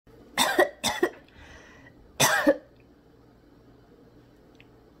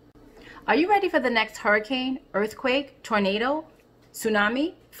Are you ready for the next hurricane, earthquake, tornado,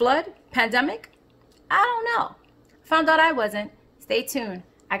 tsunami, flood, pandemic? I don't know. Found out I wasn't. Stay tuned.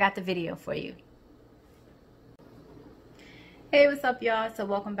 I got the video for you. Hey, what's up, y'all? So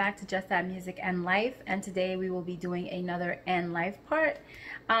welcome back to Just That Music and Life, and today we will be doing another and life part.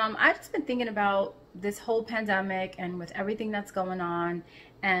 I've just been thinking about this whole pandemic and with everything that's going on,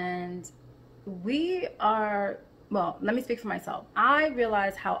 and we are, well, let me speak for myself. I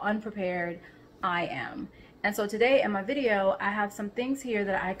realize how unprepared I am. And so today in my video, I have some things here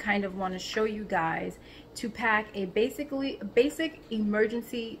that I kind of want to show you guys to pack a basic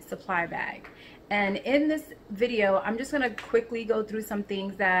emergency supply bag. And in this video, I'm just going to quickly go through some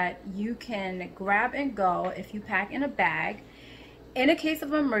things that you can grab and go if you pack in a bag. In a case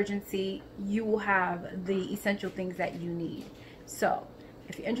of emergency, you will have the essential things that you need. So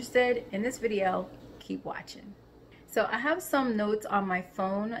if you're interested in this video, keep watching. So I have some notes on my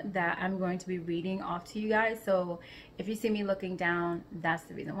phone that I'm going to be reading off to you guys. So if you see me looking down, that's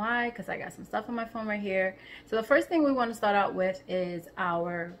the reason why, because I got some stuff on my phone right here. So the first thing we want to start out with is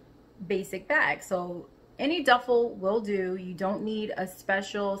our basic bag. So any duffel will do. You don't need a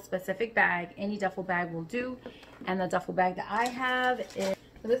specific bag. Any duffel bag will do. And the duffel bag that I have is,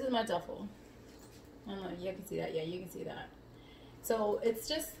 so this is my duffel. I don't know if you can see that. Yeah, you can see that. So it's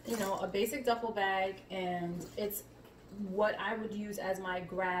just, you know, a basic duffel bag, and it's what I would use as my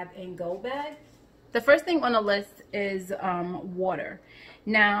grab and go bag. The first thing on the list is water.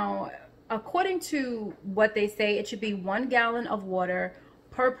 Now, according to what they say, it should be 1 gallon of water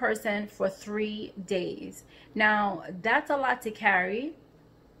per person for 3 days. Now, that's a lot to carry.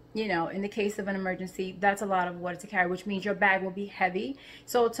 You know, in the case of an emergency, that's a lot of water to carry, which means your bag will be heavy.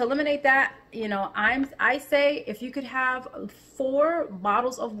 So to eliminate that, you know, I say if you could have 4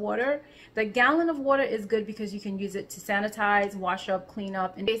 bottles of water. The gallon of water is good because you can use it to sanitize, wash up, clean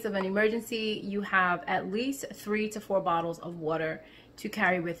up. In case of an emergency, you have at least 3 to 4 bottles of water to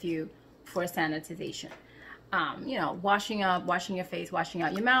carry with you for sanitization. You know, washing up, washing your face, washing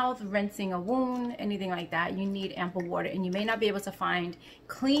out your mouth, rinsing a wound, anything like that. You need ample water, and you may not be able to find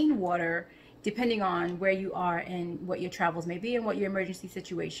clean water depending on where you are and what your travels may be and what your emergency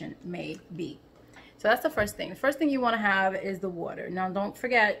situation may be. So that's the first thing. The first thing you want to have is the water. Now, don't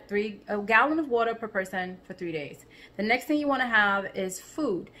forget, a gallon of water per person for 3 days. The next thing you want to have is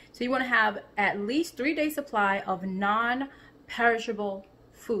food. So you want to have at least 3 days supply of non-perishable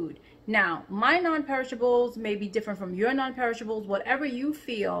food. Now, my non-perishables may be different from your non-perishables. Whatever you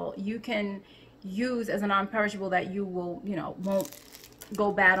feel you can use as a non-perishable that you will, you know, won't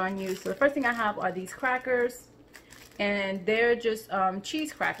go bad on you. So the first thing I have are these crackers, and they're just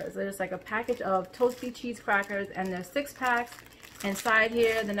cheese crackers. They're just like a package of toasty cheese crackers, and there's 6 packs inside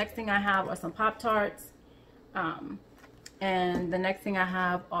here. The next thing I have are some Pop-Tarts, and the next thing I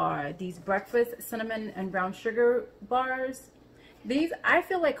have are these breakfast cinnamon and brown sugar bars. These, I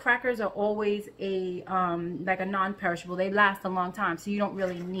feel like crackers are always a like a non-perishable. They last a long time, so you don't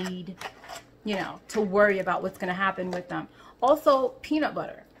really need, you know, to worry about what's going to happen with them. Also, peanut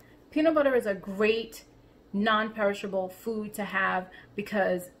butter. Peanut butter is a great non-perishable food to have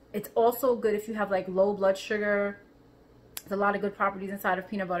because it's also good if you have like low blood sugar. There's a lot of good properties inside of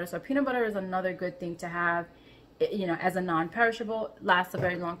peanut butter. So peanut butter is another good thing to have, you know, as a non-perishable. Lasts a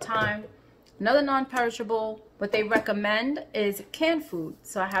very long time. Another non-perishable, what they recommend is canned food.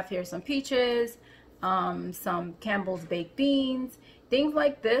 So I have here some peaches, some Campbell's baked beans. Things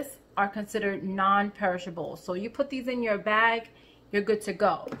like this are considered non-perishable. So you put these in your bag, you're good to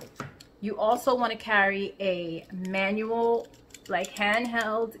go. You also want to carry a manual, like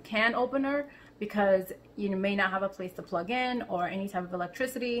handheld can opener, because you may not have a place to plug in or any type of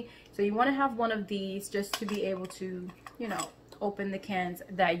electricity. So you want to have one of these just to be able to, you know, open the cans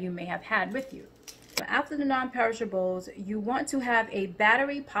that you may have had with you. After the non-perishables, you want to have a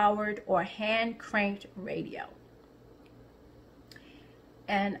battery-powered or hand-cranked radio.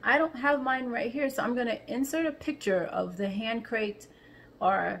 And I don't have mine right here, so I'm going to insert a picture of the hand-cranked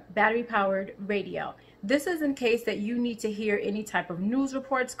or battery-powered radio. This is in case that you need to hear any type of news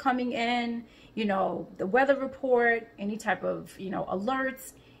reports coming in, you know, the weather report, any type of, you know,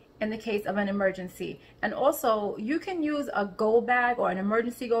 alerts, in the case of an emergency. And also, you can use a go bag or an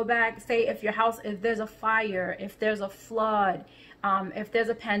emergency go bag. Say if your house, if there's a fire, if there's a flood, if there's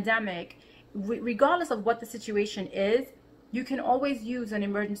a pandemic, regardless of what the situation is, you can always use an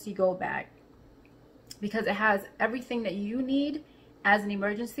emergency go bag because it has everything that you need as an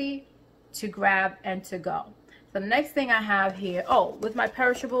emergency to grab and to go. So the next thing I have here, oh, with my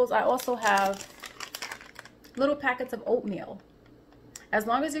perishables, I also have little packets of oatmeal. As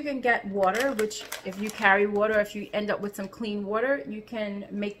long as you can get water, which if you carry water, if you end up with some clean water, you can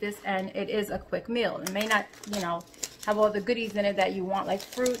make this, and it is a quick meal. It may not, you know, have all the goodies in it that you want, like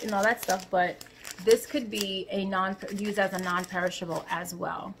fruit and all that stuff, but this could be used as a non-perishable as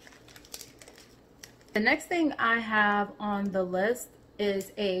well. The next thing I have on the list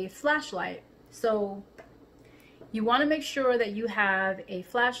is a flashlight. So you want to make sure that you have a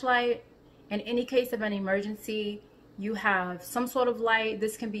flashlight. In any case of an emergency, you have some sort of light.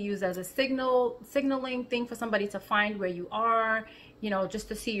 This can be used as a signaling thing for somebody to find where you are, you know, just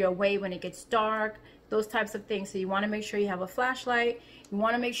to see your way when it gets dark, those types of things. So you want to make sure you have a flashlight. You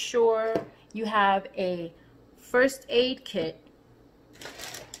want to make sure you have a first aid kit,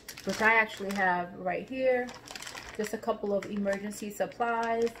 which I actually have right here. Just a couple of emergency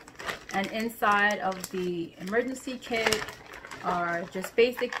supplies. And inside of the emergency kit are just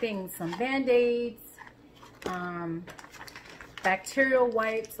basic things, some Band-Aids, bacterial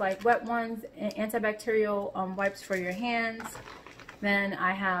wipes, like wet ones, antibacterial wipes for your hands. Then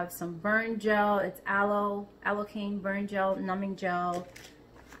I have some burn gel. It's allocaine burn gel, numbing gel,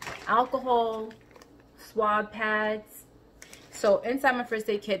 alcohol, swab pads. So inside my first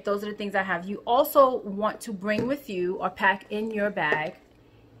aid kit, those are the things I have. You also want to bring with you or pack in your bag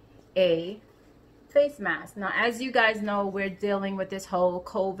a face mask. Now, as you guys know, we're dealing with this whole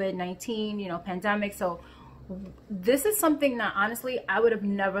COVID-19, you know, pandemic. So this is something that honestly I would have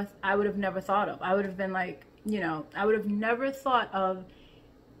never thought of. I would have been like, you know, I would have never thought of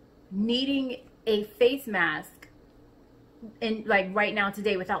needing a face mask in like right now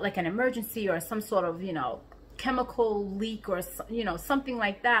today without like an emergency or some sort of, you know, chemical leak or, you know, something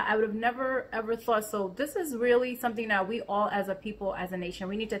like that. I would have never ever thought. So this is really something that we all as a people, as a nation,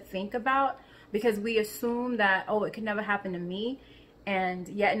 we need to think about, because we assume that, oh, it could never happen to me, and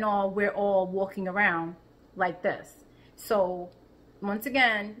yet and all we're all walking around like this. So once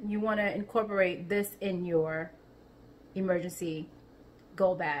again, you want to incorporate this in your emergency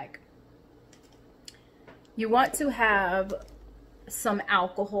go bag. You want to have some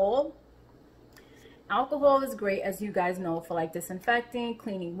alcohol. Alcohol is great, as you guys know, for like disinfecting,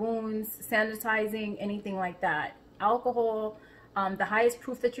 cleaning wounds, sanitizing, anything like that. Alcohol, the highest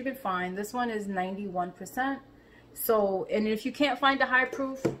proof that you can find, this one is 91%. So, and if you can't find a high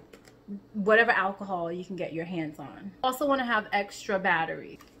proof, whatever alcohol you can get your hands on. Also want to have extra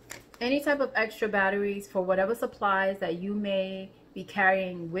batteries. Any type of extra batteries for whatever supplies that you may be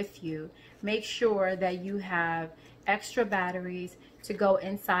carrying with you. Make sure that you have extra batteries to go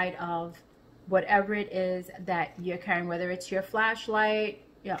inside of whatever it is that you're carrying, whether it's your flashlight,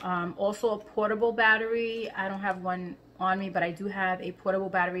 also a portable battery. I don't have one on me, but I do have a portable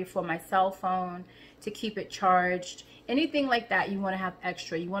battery for my cell phone to keep it charged. Anything like that, you want to have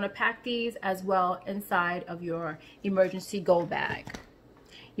extra. You want to pack these as well inside of your emergency go bag.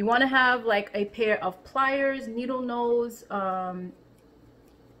 You want to have like a pair of pliers, needle nose,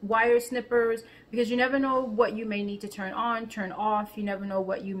 wire snippers, because you never know what you may need to turn on, turn off. You never know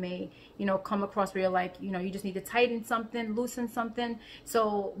what you may, you know, come across where you're like, you know, you just need to tighten something, loosen something.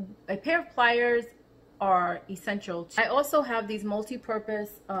 So a pair of pliers are essential. I also have these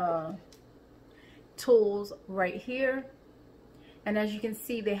multi-purpose tools right here, and as you can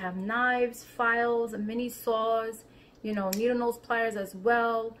see, they have knives, files, mini saws, you know, needle nose pliers as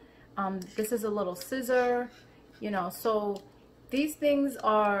well. This is a little scissor, you know. So these things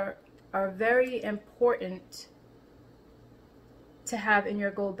are very important to have in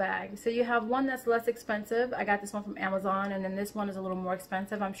your go bag. So you have one that's less expensive. I got this one from Amazon, and then this one is a little more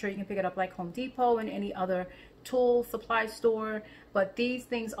expensive. I'm sure you can pick it up like Home Depot and any other tool supply store, but these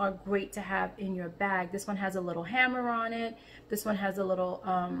things are great to have in your bag. This one has a little hammer on it. This one has a little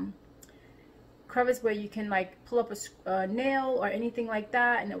crevice where you can like pull up a nail or anything like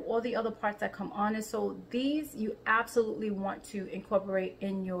that, and all the other parts that come on it. So these you absolutely want to incorporate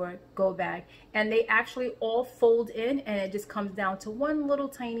in your go bag, and they actually all fold in, and it just comes down to one little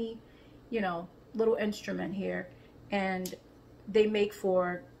tiny, you know, little instrument here, and they make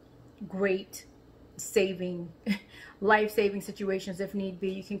for great saving, life-saving situations if need be.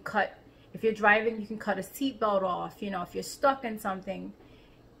 You can cut, if you're driving, you can cut a seatbelt off, you know, if you're stuck in something.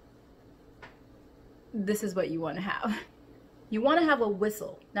 This is what you want to have. You want to have a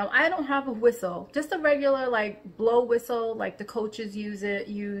whistle. Now, I don't have a whistle, just a regular like blow whistle, like the coaches you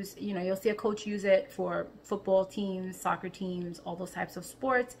know, you'll see a coach use it for football teams, soccer teams, all those types of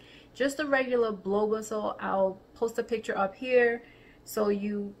sports. Just a regular blow whistle. I'll post a picture up here so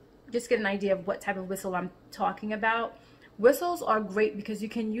you just get an idea of what type of whistle I'm talking about. Whistles are great because you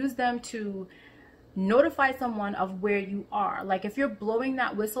can use them to notify someone of where you are. Like if you're blowing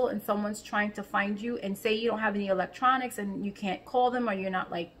that whistle and someone's trying to find you, and say you don't have any electronics and you can't call them, or you're not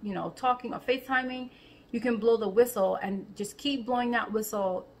like, you know, talking or FaceTiming, you can blow the whistle and just keep blowing that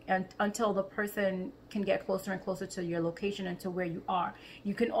whistle until the person can get closer and closer to your location and to where you are.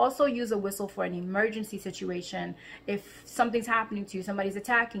 You can also use a whistle for an emergency situation. If something's happening to you, somebody's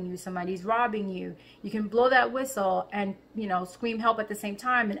attacking you, somebody's robbing you, you can blow that whistle and, you know, scream help at the same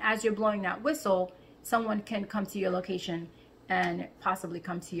time. And as you're blowing that whistle, someone can come to your location and possibly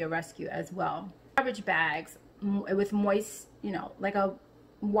come to your rescue as well. Garbage bags with moist, you know, like a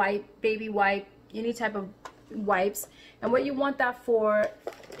wipe, baby wipe, any type of wipes. And what you want that for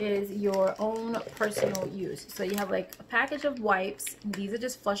is your own personal use. So you have like a package of wipes. These are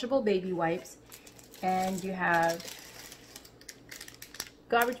just flushable baby wipes. And you have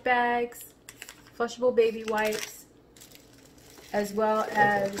garbage bags, flushable baby wipes, as well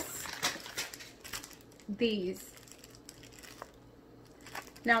as these.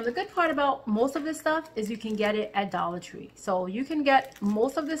 Now the good part about most of this stuff is you can get it at Dollar Tree. So you can get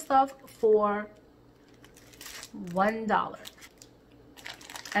most of this stuff for $1.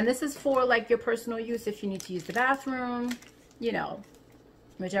 And this is for like your personal use. If you need to use the bathroom, you know,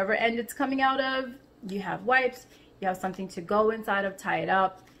 whichever end it's coming out of, you have wipes, you have something to go inside of, tie it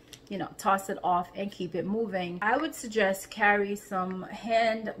up, you know, toss it off and keep it moving. I would suggest carry some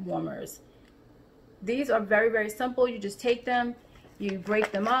hand warmers. These are very, very simple. You just take them, you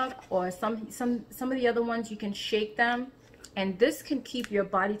break them up, or some of the other ones you can shake them, and this can keep your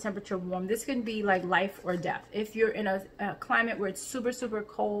body temperature warm. This can be like life or death. If you're in a climate where it's super, super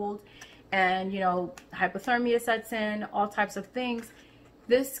cold and, you know, hypothermia sets in, all types of things,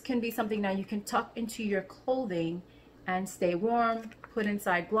 this can be something that you can tuck into your clothing and stay warm, put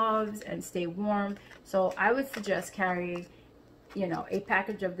inside gloves and stay warm. So I would suggest carry, you know, a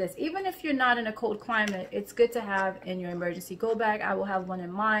package of this. Even if you're not in a cold climate, it's good to have in your emergency go bag. I will have one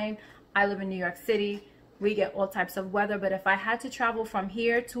in mine. I live in New York City. We get all types of weather, but if I had to travel from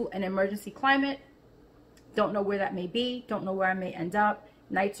here to an emergency climate, don't know where that may be, don't know where I may end up,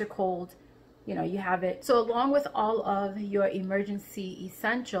 nights are cold, you know, you have it. So along with all of your emergency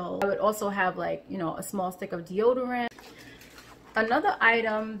essentials, I would also have, like, you know, a small stick of deodorant. Another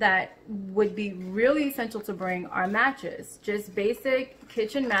item that would be really essential to bring are matches. Just basic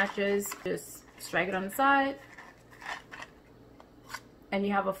kitchen matches. Just strike it on the side and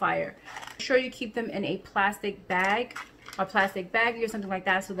you have a fire. Make sure you keep them in a plastic bag or plastic baggie or something like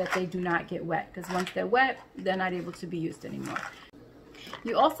that, so that they do not get wet, because once they're wet, they're not able to be used anymore.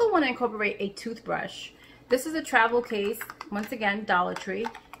 You also want to incorporate a toothbrush. This is a travel case, once again, Dollar Tree.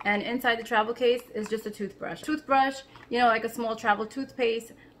 And inside the travel case is just a toothbrush. Toothbrush, you know, like a small travel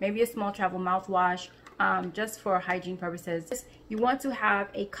toothpaste, maybe a small travel mouthwash, just for hygiene purposes. You want to have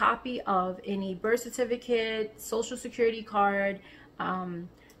a copy of any birth certificate, social security card,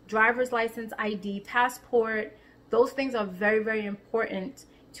 driver's license, ID, passport. Those things are very, very important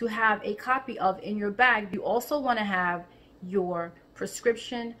to have a copy of in your bag. You also want to have your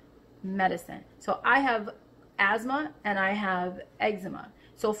prescription medicine. So I have asthma and I have eczema.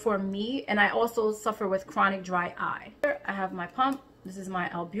 So for me, and I also suffer with chronic dry eye. I have my pump. This is my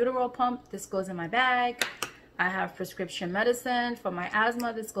albuterol pump. This goes in my bag. I have prescription medicine for my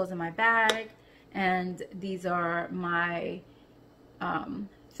asthma. This goes in my bag. And these are my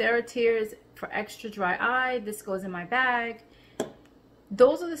Theratears for extra dry eye. This goes in my bag.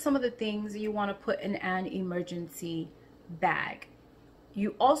 Those are some of the things you want to put in an emergency bag.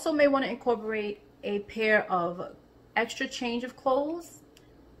 You also may want to incorporate a pair of extra change of clothes,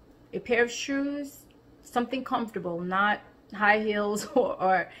 a pair of shoes, something comfortable, not high heels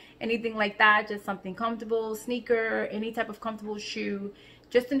or anything like that, just something comfortable, sneaker, any type of comfortable shoe,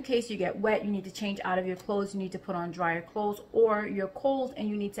 just in case you get wet, you need to change out of your clothes, you need to put on drier clothes, or you're cold and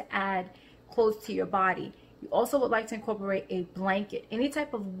you need to add clothes to your body. You also would like to incorporate a blanket, any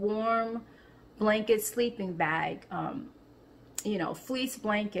type of warm blanket, sleeping bag, you know, fleece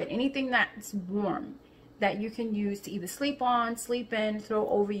blanket, anything that's warm that you can use to either sleep on, sleep in, throw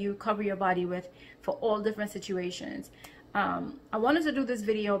over you, cover your body with, for all different situations. I wanted to do this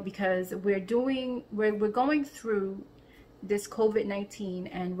video because we're going through this COVID-19,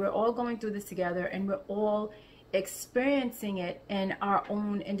 and we're all going through this together, and we're all experiencing it in our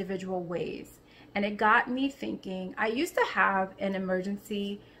own individual ways. And it got me thinking. I used to have an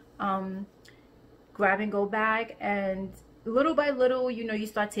emergency grab and go bag, and little by little, you know, you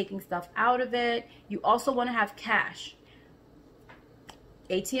start taking stuff out of it. You also want to have cash.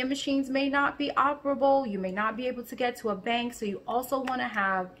 ATM machines may not be operable. You may not be able to get to a bank, so you also want to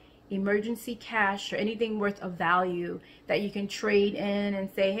have emergency cash or anything worth of value that you can trade in and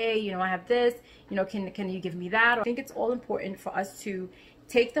say, hey, you know, I have this, you know, can you give me that? I think it's all important for us to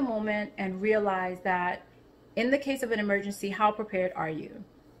take the moment and realize that in the case of an emergency, how prepared are you?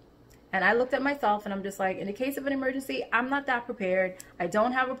 And I looked at myself and I'm just like, in the case of an emergency, I'm not that prepared. I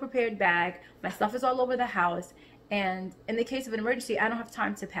don't have a prepared bag. My stuff is all over the house. And in the case of an emergency, I don't have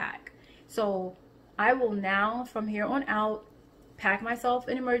time to pack. So I will now, from here on out, pack myself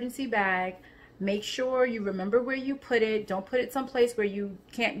an emergency bag. Make sure you remember where you put it. Don't put it someplace where you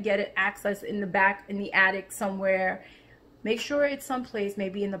can't get it access in the back, in the attic somewhere. Make sure it's someplace,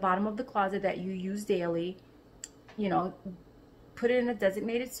 maybe in the bottom of the closet that you use daily. You know, put it in a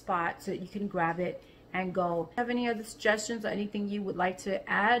designated spot so that you can grab it and go. Have any other suggestions or anything you would like to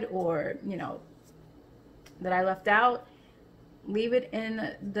add, or, you know, that I left out? Leave it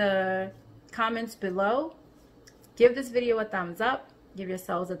in the comments below. Give this video a thumbs up. Give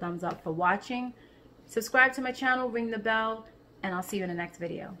yourselves a thumbs up for watching. Subscribe to my channel, ring the bell, and I'll see you in the next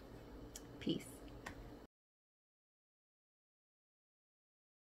video. Peace.